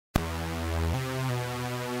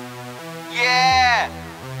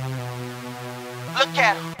look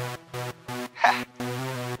at them.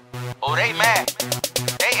 Oh, they mad.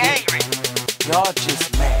 They angry. Y'all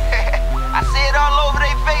just mad. I see it all over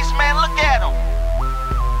their face, man. Look at them.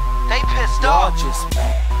 They pissed off. Y'all just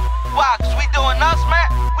mad. Why? Cause we doing us,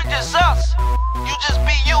 man. We just us. You just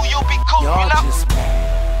be you be cool, Y'all you know? just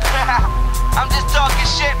mad. I'm just talking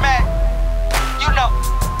shit, man. You know.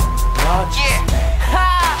 Y'all just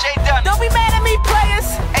mad. Dunny. Don't be mad at me, players.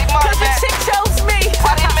 Hey, Mada, Cause the man. chick chose me.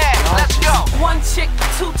 Why they mad? Let's go. 1 chick,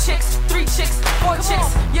 2 chicks, 3 chicks, 4 chicks.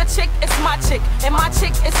 Your chick is my chick, and my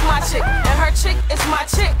chick is my chick, and her chick is my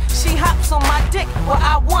chick. She hops on my dick. What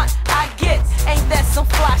I want, I get. Ain't that some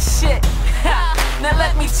fly shit? Now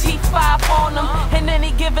let me T5 on them. And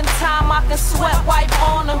any given time I can sweat wipe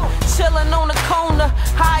on them. Chillin' on the corner,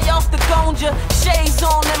 high off the gonja. Shades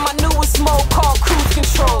on in my newest mode called cruise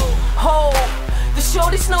control. Ho, the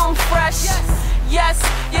shorties know I'm fresh. Yes,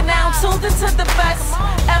 you're now tuned into the best.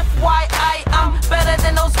 FYI, I'm better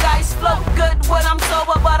than those guys. Flow good when I'm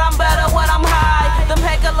sober, but I'm better when I'm high. Them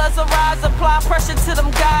hecklers arise, apply pressure to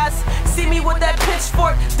them guys. See me with that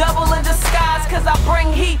pitchfork, double in disguise. Cause I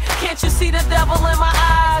bring heat, can't you see the devil in my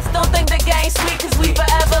eyes? Don't think the game's sweet, cause we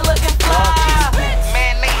forever looking fly.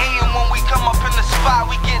 Man, they hating when we come up in the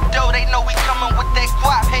spot. We get dough, they know we coming with that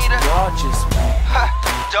guap, hater. Y'all just mad.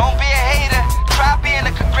 Don't be a hater, try being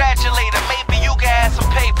a congratulator. Maybe you can have some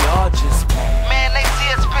paper. Y'all just mad. Man, they see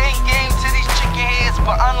us spitting game to these chicken heads,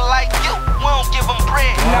 but unlike you, we don't give them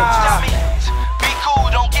bread. Nah. Be cool,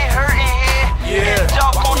 don't get hurt in here. Yeah.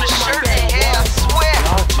 Dog on the shirt in here, I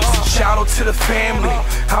swear. Shout out to the family.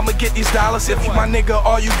 I'ma get these dollars. If you my nigga,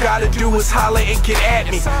 all you gotta do is holler and get at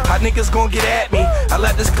me. How niggas gon' get at me? I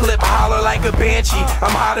let this clip holler like a banshee.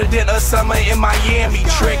 I'm hotter than a summer in Miami.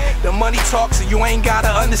 Trick, the money talks so you ain't gotta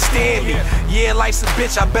understand me. Yeah, life's a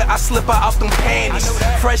bitch, I bet I slip her out them panties.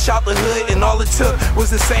 Fresh out the hood and all it took was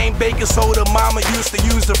the same baking soda mama used to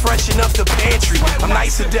use to freshen up the pantry. I'm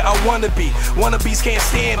nicer than I wanna be. Wannabes can't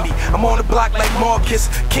stand me. I'm on the block like Marcus.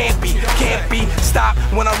 Can't be. Stop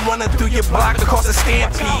when I'm running through your block to cause a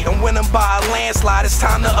stampede. I'm winning by a landslide, it's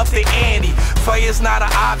time to up the ante. Fire's not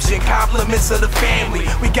an option, compliments of the family.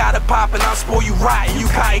 We got it poppin', I'll spoil you rotten, you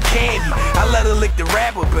cotton candy. I let her lick the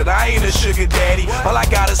rapper, but I ain't a sugar daddy. All I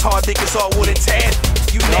got is hard dick, it's all wood and tad.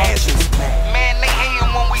 You nasty. Man, they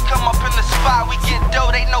hating when we come up in the spot. We get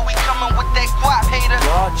dough, they know we coming with that guap, hater.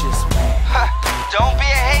 Y'all just mad. Don't be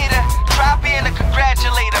a hater, try being a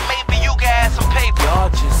congratulator. Maybe you can have some paper.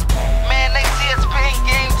 Y'all just mad. Man, they see us spitting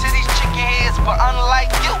game to these chicken heads, but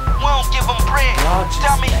unlike you, we don't give them bread. Y'all just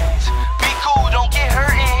Dummy, be cool, don't get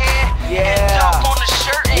hurt in here. Yeah. Dog on the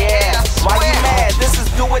shirt in here, I Why you swear. mad? This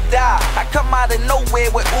is do or die. I come out of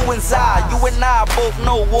nowhere with ooh and zah. You and I both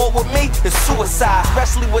know war with me is suicide,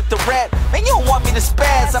 especially with the rap. Man, you don't want me to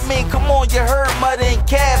spaz. I mean, come on, you heard Mada and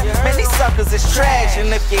Cab. Man, these suckers is trash.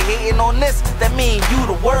 And if you're hating on this, that mean you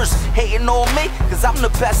the worst. Hating on me, cause I'm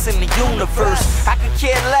the best in the universe. I could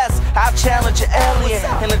care less, I'll challenge an alien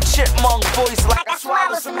in a chipmunk voice like I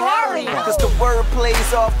swallow some helium. Cause the word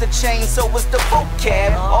plays off the chain, so is the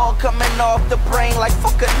vocab. All coming off the brain like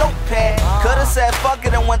fuck a notepad. Coulda said fuck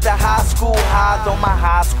it and went to high school high. Though my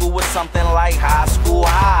high school was something like high school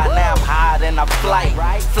high. Now I'm higher than a flight,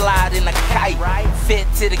 fly than a kite. Fit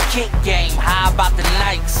to the kick game, high about the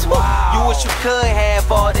Nikes. You wish you could have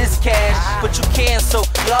all this cash, but you can't, so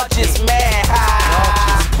y'all just mad.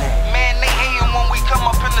 Man, they hating when we come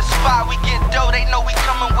up in the spot. We get dough, they know we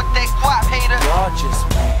coming with that guap, hater.